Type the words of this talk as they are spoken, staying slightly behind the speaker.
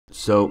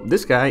So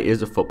this guy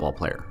is a football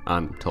player,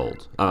 I'm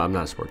told. I'm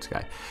not a sports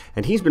guy.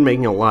 And he's been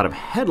making a lot of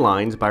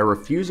headlines by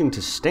refusing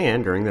to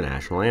stand during the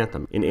national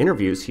anthem. In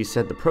interviews, he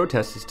said the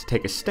protest is to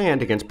take a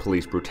stand against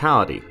police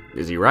brutality.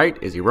 Is he right?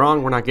 Is he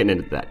wrong? We're not getting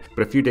into that.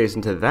 But a few days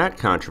into that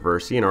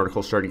controversy, an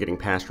article started getting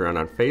passed around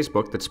on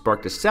Facebook that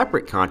sparked a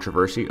separate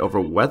controversy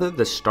over whether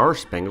the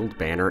Star-Spangled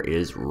Banner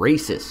is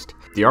racist.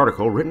 The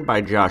article, written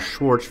by Josh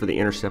Schwartz for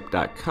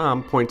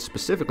AL.com, points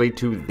specifically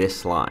to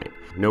this line: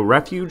 "No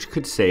refuge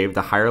could save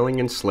the hireling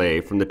and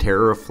slave from the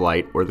terror of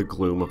flight or the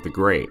gloom of the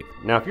grave."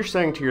 Now, if you're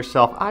saying to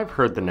yourself, I've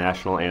heard the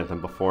national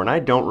anthem before and I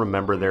don't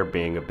remember there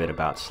being a bit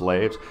about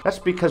slaves, that's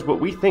because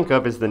what we think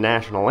of as the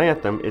national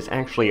anthem is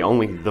actually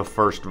only the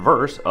first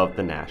verse of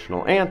the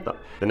national anthem.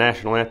 The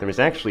national anthem is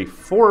actually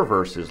 4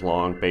 verses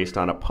long, based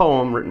on a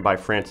poem written by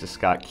Francis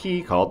Scott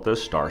Key called the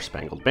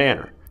Star-Spangled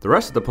Banner. The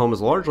rest of the poem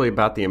is largely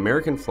about the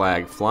American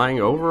flag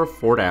flying over a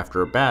fort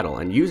after a battle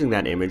and using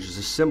that image as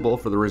a symbol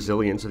for the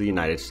resilience of the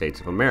United States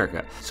of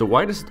America. So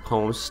why does the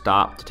poem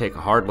stop to take a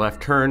hard left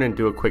turn and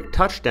do a quick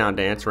touchdown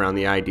dance around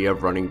the idea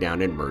of running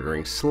down and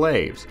murdering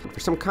slaves?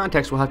 For some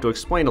context, we'll have to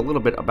explain a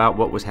little bit about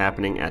what was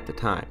happening at the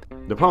time.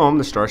 The poem,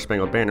 The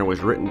Star-Spangled Banner,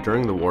 was written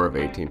during the War of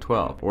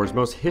 1812, or as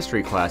most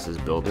history classes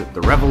build it,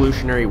 the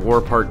Revolutionary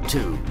War Part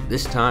 2.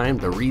 This time,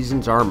 the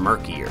reasons are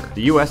murkier.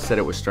 The US said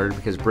it was started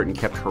because Britain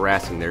kept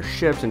harassing their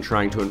ships and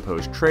trying to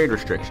impose trade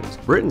restrictions.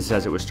 Britain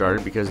says it was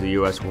started because the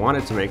US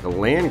wanted to make a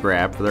land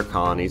grab for their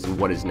colonies in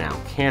what is now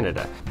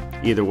Canada.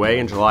 Either way,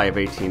 in July of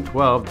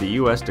 1812, the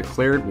US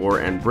declared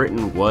war and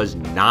Britain was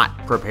not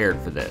prepared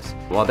for this.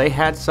 While they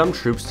had some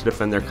troops to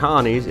defend their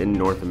colonies in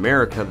North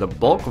America, the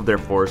bulk of their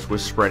force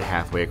was spread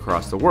halfway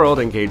across the world,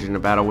 engaged in a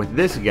battle with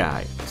this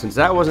guy. Since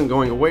that wasn't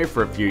going away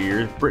for a few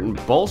years, Britain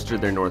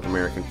bolstered their North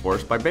American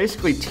force by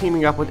basically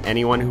teaming up with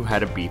anyone who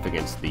had a beef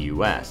against the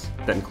US.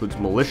 That includes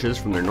militias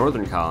from their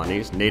northern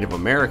colonies, Native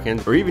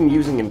Americans, or even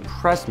using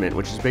impressment,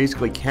 which is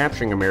basically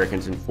capturing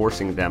Americans and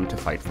forcing them to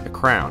fight for the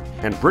crown.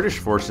 And British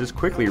forces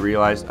quickly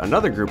realized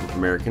another group of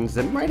Americans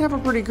that might have a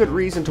pretty good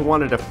reason to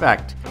want to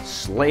defect: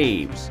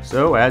 slaves.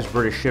 So as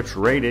British ships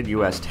raided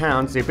US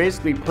towns, they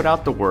basically put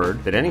out the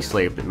word that any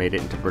slave that made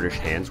it into British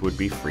hands would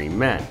be free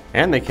men.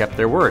 And they kept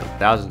their word.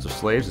 Thousands of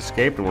slaves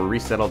escaped and were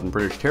resettled in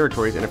British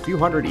territories, and a few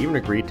hundred even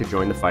agreed to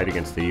join the fight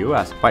against the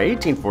US. By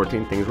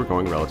 1814, things were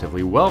going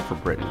relatively well for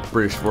Britain.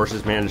 British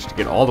forces managed to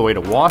get all the way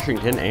to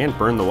Washington and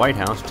burn the White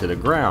House to the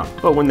ground.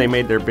 But when they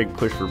made their big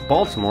push for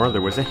Baltimore,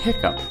 there was a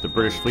hiccup. The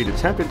British fleet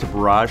attempted to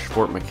barrage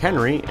Fort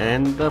McHenry,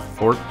 and the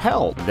fort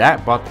held.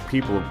 That bought the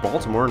people of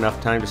Baltimore enough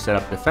time to set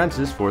up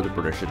defenses for the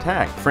British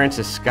attack.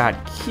 Francis Scott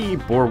Key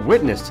bore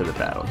witness to the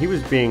battle. He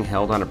was being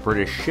held on a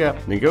British ship,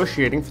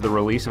 negotiating for the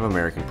release of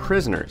American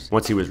prisoners.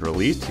 Once he was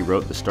released, he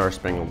wrote the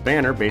Star-Spangled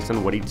Banner based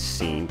on what he'd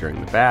seen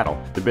during the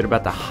battle. The bit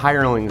about the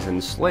hirelings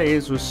and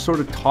slaves was sort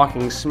of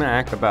talking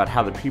smack about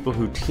how the people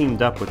who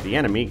teamed up with the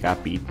enemy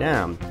got beat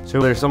down.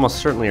 So there's almost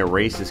certainly a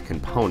racist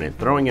component.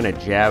 Throwing in a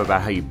jab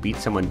about how you beat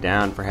someone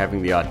down for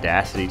having the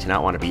audacity to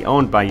not want to be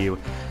owned by you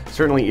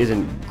certainly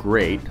isn't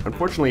great.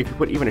 Unfortunately, if you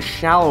put even a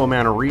shallow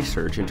amount of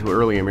research into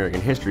early American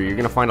history, you're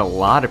going to find a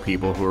lot of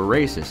people who are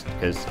racist,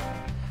 because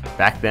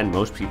back then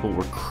most people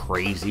were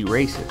crazy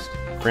racist.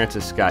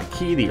 Francis Scott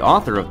Key, the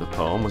author of the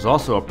poem, was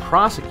also a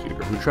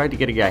prosecutor who tried to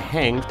get a guy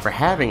hanged for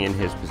having in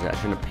his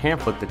possession a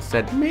pamphlet that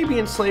said maybe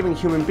enslaving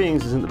human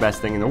beings isn't the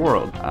best thing in the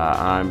world.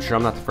 I'm sure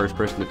I'm not the first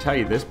person to tell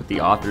you this, but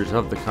the authors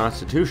of the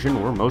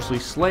Constitution were mostly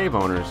slave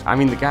owners. I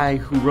mean, the guy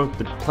who wrote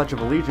the Pledge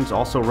of Allegiance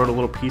also wrote a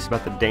little piece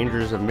about the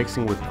dangers of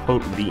mixing with,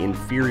 quote, the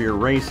inferior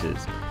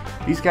races.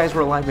 These guys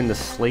were alive in the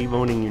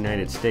slave-owning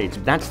United States.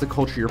 That's the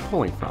culture you're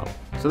pulling from.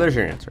 So there's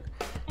your answer.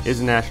 Is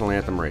the national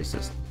anthem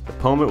racist? The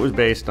poem it was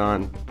based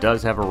on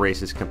does have a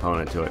racist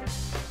component to it,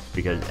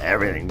 because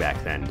everything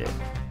back then did.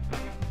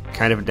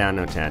 Kind of a down,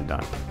 no tan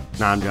done.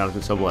 Now I'm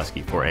Jonathan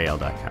Soboleski for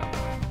AL.com.